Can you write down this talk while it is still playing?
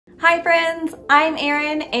Hi friends, I'm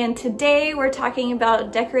Erin, and today we're talking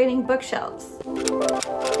about decorating bookshelves.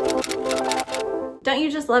 Don't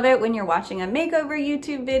you just love it when you're watching a makeover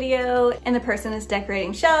YouTube video and the person is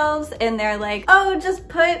decorating shelves and they're like, oh, just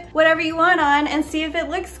put whatever you want on and see if it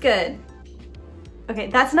looks good? Okay,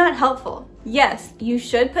 that's not helpful. Yes, you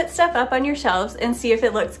should put stuff up on your shelves and see if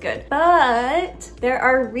it looks good, but there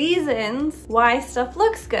are reasons why stuff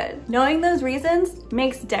looks good. Knowing those reasons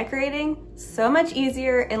makes decorating so much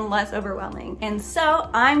easier and less overwhelming. And so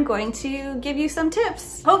I'm going to give you some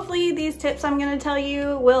tips. Hopefully these tips I'm gonna tell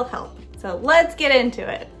you will help. So let's get into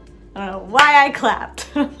it. I don't know why I clapped.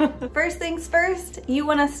 First things first, you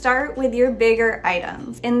wanna start with your bigger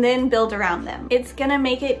items and then build around them. It's gonna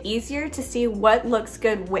make it easier to see what looks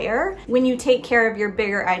good where when you take care of your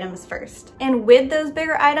bigger items first. And with those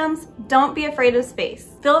bigger items, don't be afraid of space.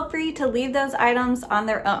 Feel free to leave those items on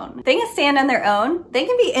their own. They can stand on their own. They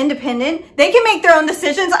can be independent. They can make their own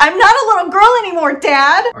decisions. I'm not a little girl anymore,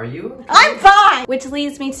 Dad. Are you okay? I'm fine. Which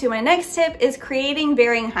leads me to my next tip is creating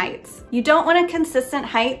varying heights. You don't want a consistent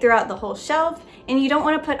height throughout the whole shelf, and you don't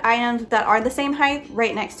want to put items that are the same height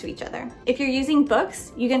right next to each other. If you're using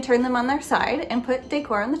books, you can turn them on their side and put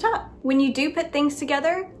decor on the top. When you do put things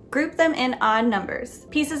together, group them in odd numbers.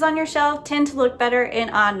 Pieces on your shelf tend to look better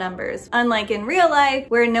in odd numbers, unlike in real life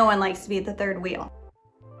where no one likes to be the third wheel.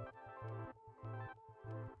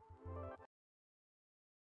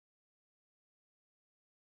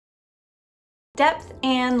 Depth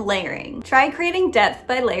and layering. Try creating depth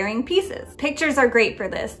by layering pieces. Pictures are great for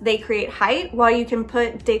this. They create height while you can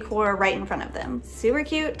put decor right in front of them. Super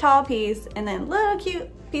cute, tall piece, and then little cute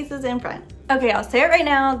pieces in front. Okay, I'll say it right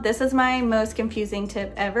now. This is my most confusing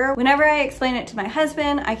tip ever. Whenever I explain it to my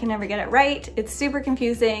husband, I can never get it right. It's super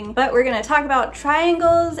confusing, but we're gonna talk about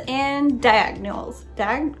triangles and diagonals.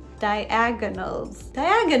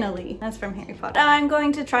 Diagonally. That's from Harry Potter. I'm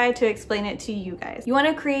going to try to explain it to you guys. You want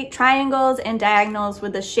to create triangles and diagonals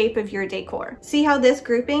with the shape of your decor. See how this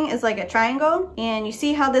grouping is like a triangle? And you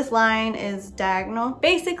see how this line is diagonal?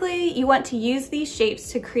 Basically, you want to use these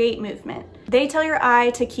shapes to create movement. They tell your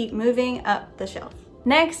eye to keep moving up the shelf.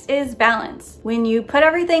 Next is balance. When you put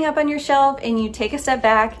everything up on your shelf and you take a step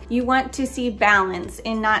back, you want to see balance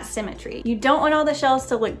and not symmetry. You don't want all the shelves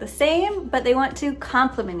to look the same, but they want to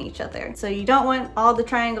complement each other. So you don't want all the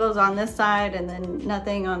triangles on this side and then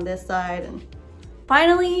nothing on this side. And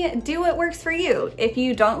finally, do what works for you. If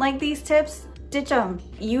you don't like these tips, ditch them.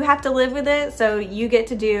 You have to live with it, so you get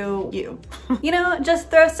to do you. You know, just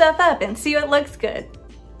throw stuff up and see what looks good.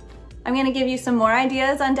 I'm gonna give you some more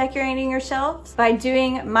ideas on decorating your shelves by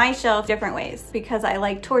doing my shelf different ways because I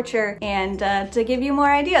like torture and to give you more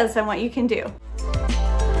ideas on what you can do.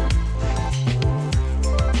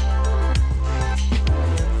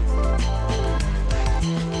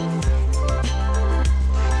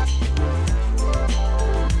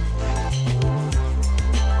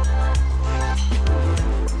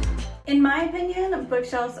 In my opinion,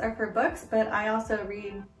 bookshelves are for books, but I also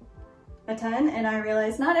read a ton, and I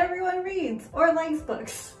realize not everyone reads or likes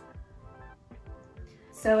books.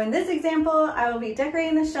 So in this example, I will be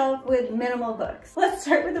decorating the shelf with minimal books. Let's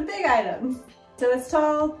start with the big items. So it's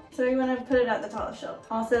tall, so we want to put it at the tallest shelf.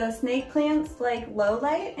 Also, snake plants like low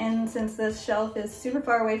light, and since this shelf is super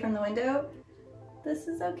far away from the window, this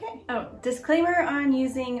is okay. Oh, disclaimer on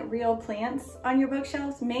using real plants on your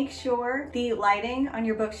bookshelves. Make sure the lighting on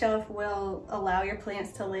your bookshelf will allow your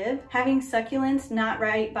plants to live. Having succulents not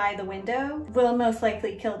right by the window will most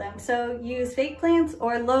likely kill them. So use fake plants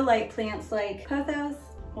or low light plants like pothos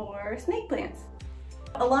or snake plants.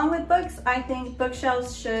 Along with books, I think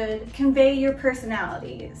bookshelves should convey your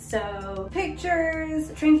personality. So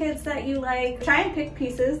pictures, trinkets that you like, try and pick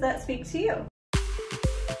pieces that speak to you.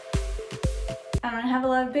 I don't have a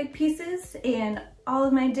lot of big pieces and all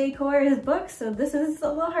of my decor is books, so this is a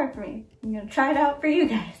little hard for me. I'm gonna try it out for you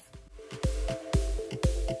guys.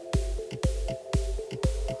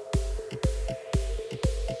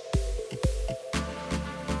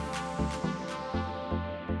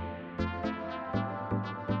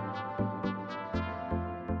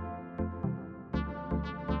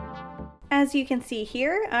 As you can see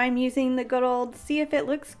here, I'm using the good old see if it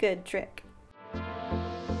looks good trick.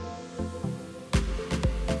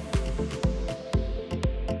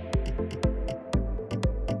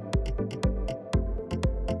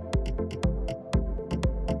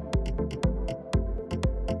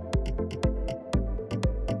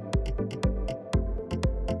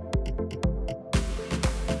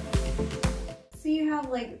 You have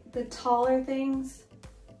like the taller things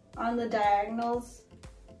on the diagonals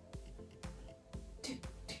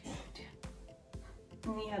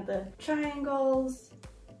And you have the triangles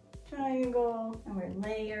triangle, and we're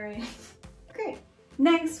layering. Great.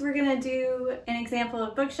 Next, we're gonna do an example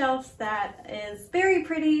of bookshelves that is very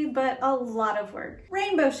pretty, but a lot of work.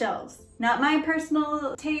 Rainbow shelves. Not my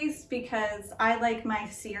personal taste because I like my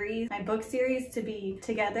series, my book series to be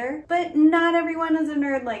together, but not everyone is a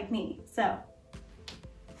nerd like me, so.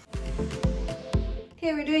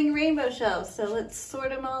 Okay, we're doing rainbow shelves, so let's sort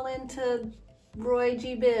them all into Roy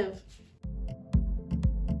G. Biv.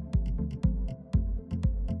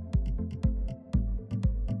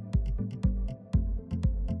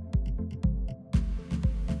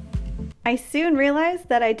 I soon realized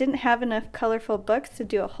that I didn't have enough colorful books to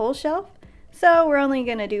do a whole shelf, so we're only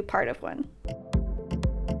gonna do part of one.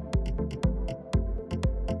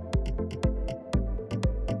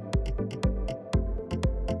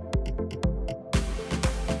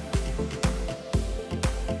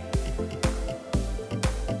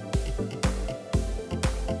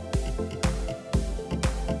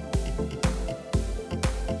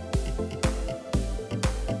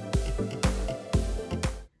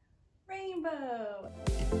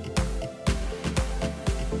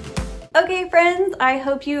 Okay friends, I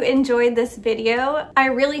hope you enjoyed this video. I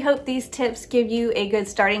really hope these tips give you a good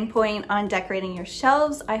starting point on decorating your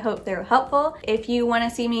shelves. I hope they're helpful. If you want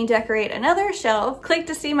to see me decorate another shelf, click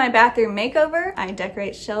to see my bathroom makeover. I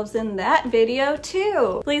decorate shelves in that video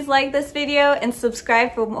too. Please like this video and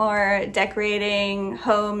subscribe for more decorating,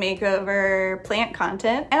 home makeover, plant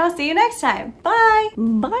content, and I'll see you next time. Bye!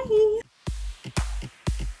 Bye!